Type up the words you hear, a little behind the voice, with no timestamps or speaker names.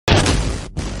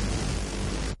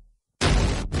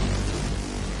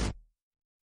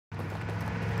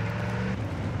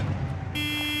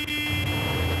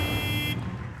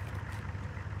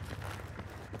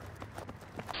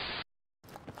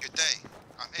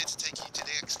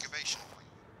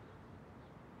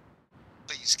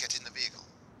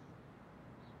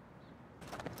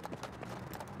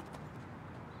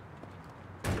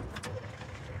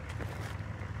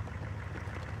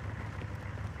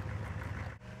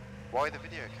Why the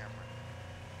video camera?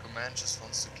 Command just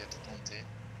wants to get it on tape.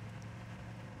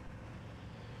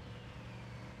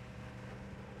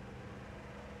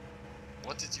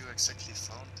 What did you exactly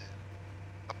found there?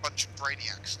 A bunch of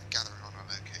brainiacs gathering on our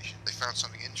location. They found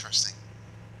something interesting.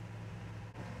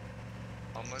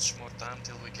 How much more time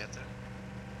till we get there?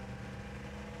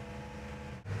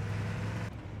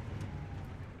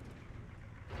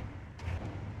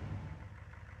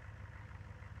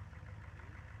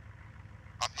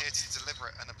 I'm here to deliver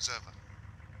an observer.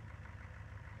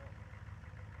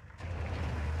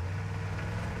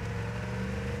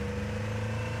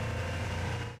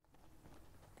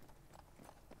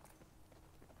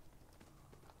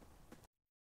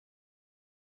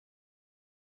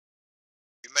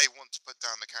 You may want to put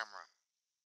down the camera,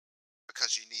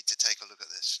 because you need to take a look at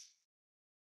this.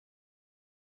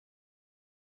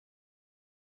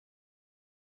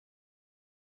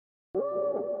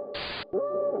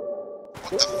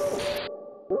 What the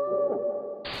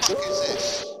fuck is this?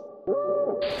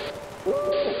 What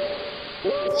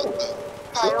the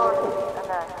Priority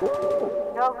alert.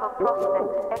 Nova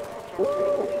prospect exigent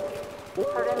breach.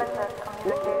 Perimeter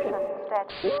communication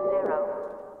status 0.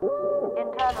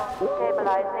 Internal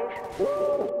stabilization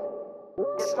teams.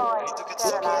 Deploy I need to get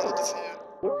sterilizer. out of here.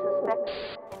 In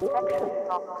suspected infection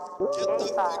box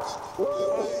A5,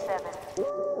 A7,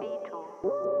 B2.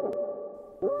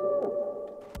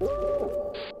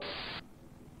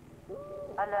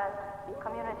 Alert.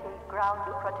 Community ground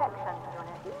protection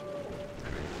unit.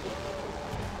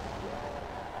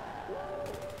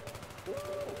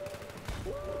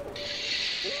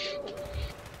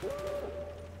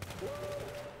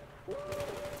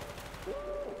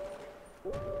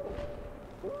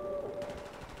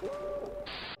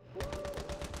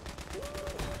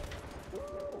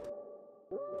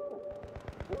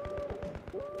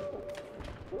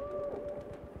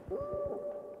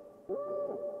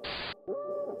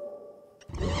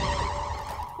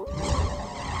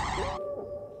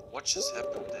 What just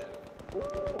happened there?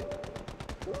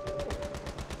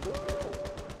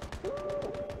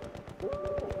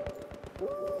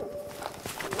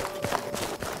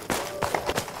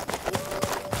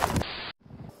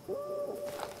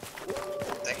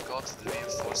 Thank God the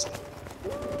reinforcement.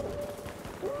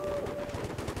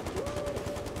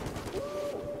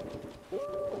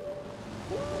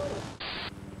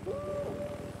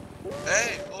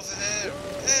 Hey, over there!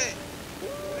 Hey!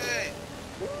 Hey!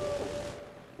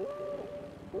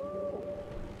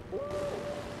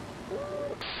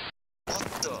 What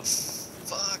the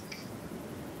fuck?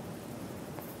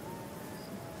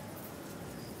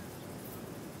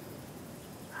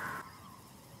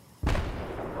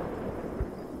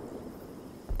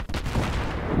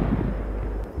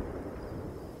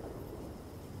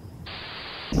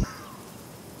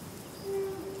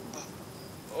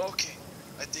 Okay,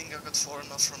 I think I got far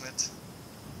enough from it.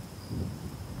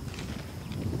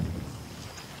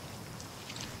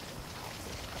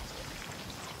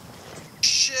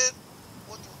 Shit!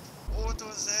 What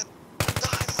was that?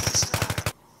 Die, monster!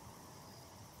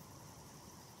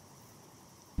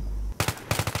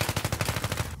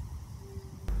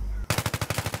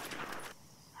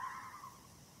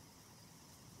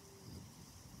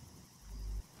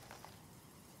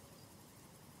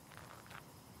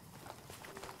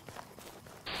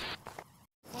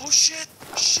 Oh shit!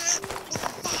 Shit! What the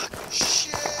fuck?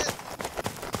 Shit!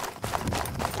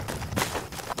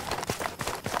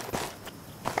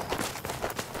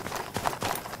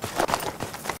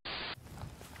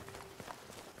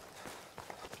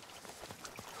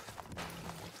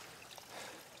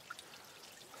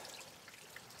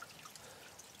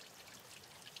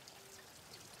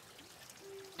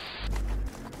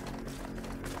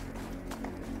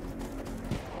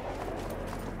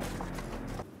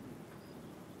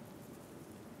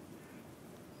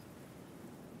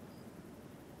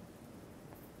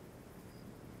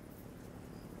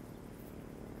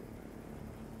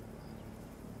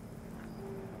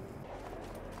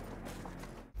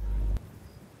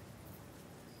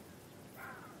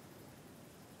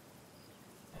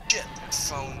 Shit, it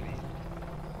found me.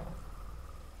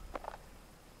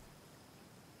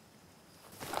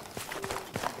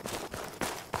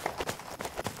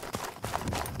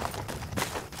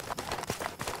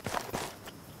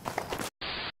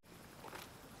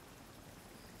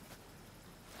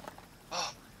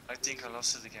 Oh, I think I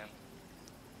lost it again.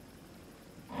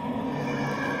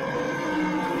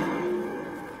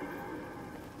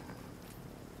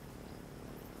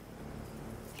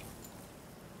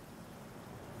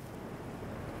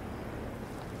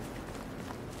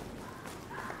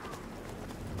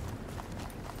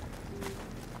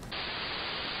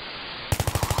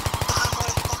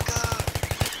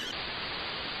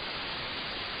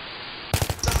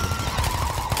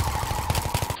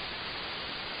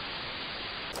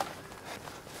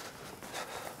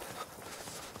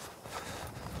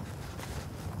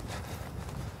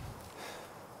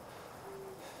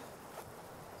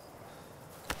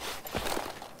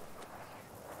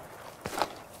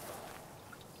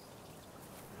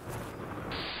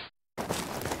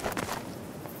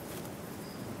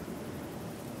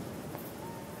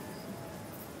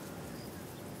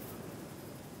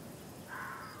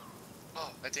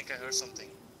 I think I heard something.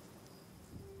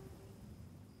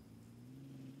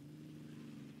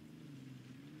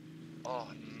 Oh,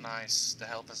 nice. The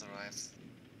help has arrived.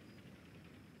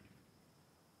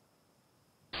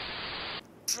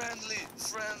 Friendly!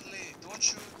 Friendly! Don't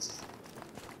shoot!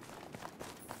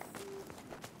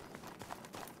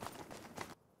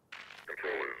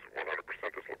 Control is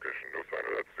 100% this location. No sign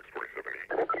of that 647E.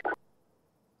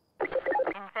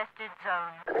 Infested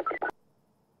zone.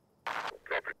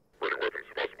 Copy. Ready weapons.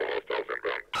 Possible hostiles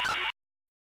inbound.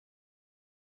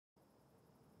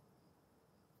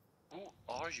 Who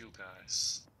are you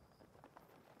guys?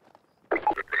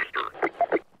 Administer.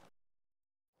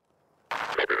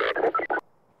 Copy that.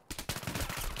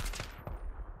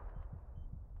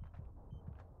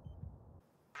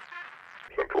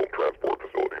 Central Transport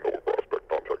Facility, Nova Prospect,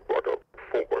 contact blackout.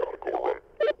 Full bionic overrun.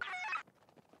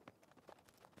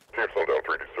 Team Sundown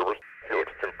 3D service. Helix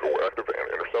 2 go active and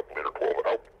intercept leader 12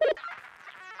 out.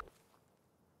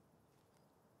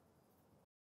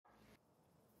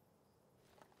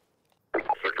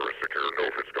 Sector is secure, know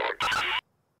if it's gone.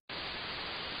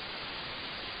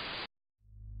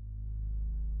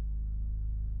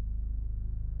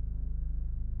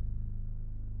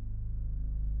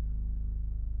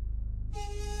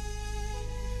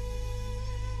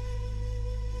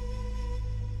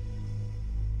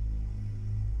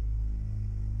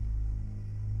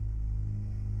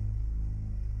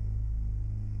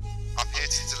 I'm here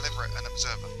to deliver an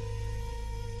observer.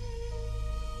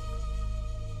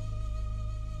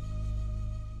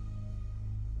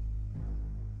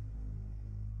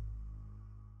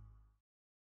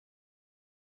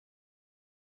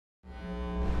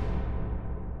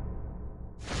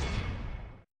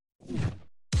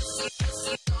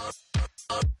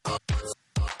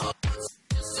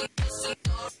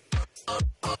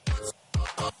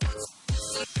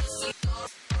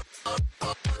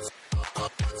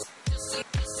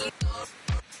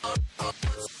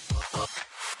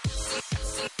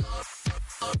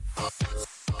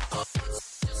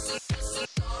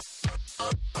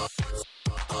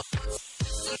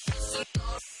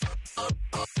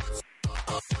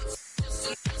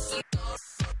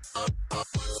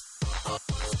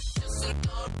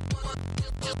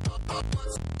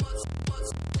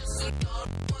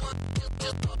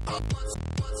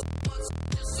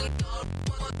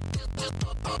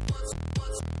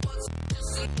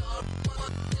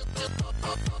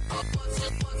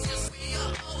 We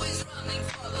are always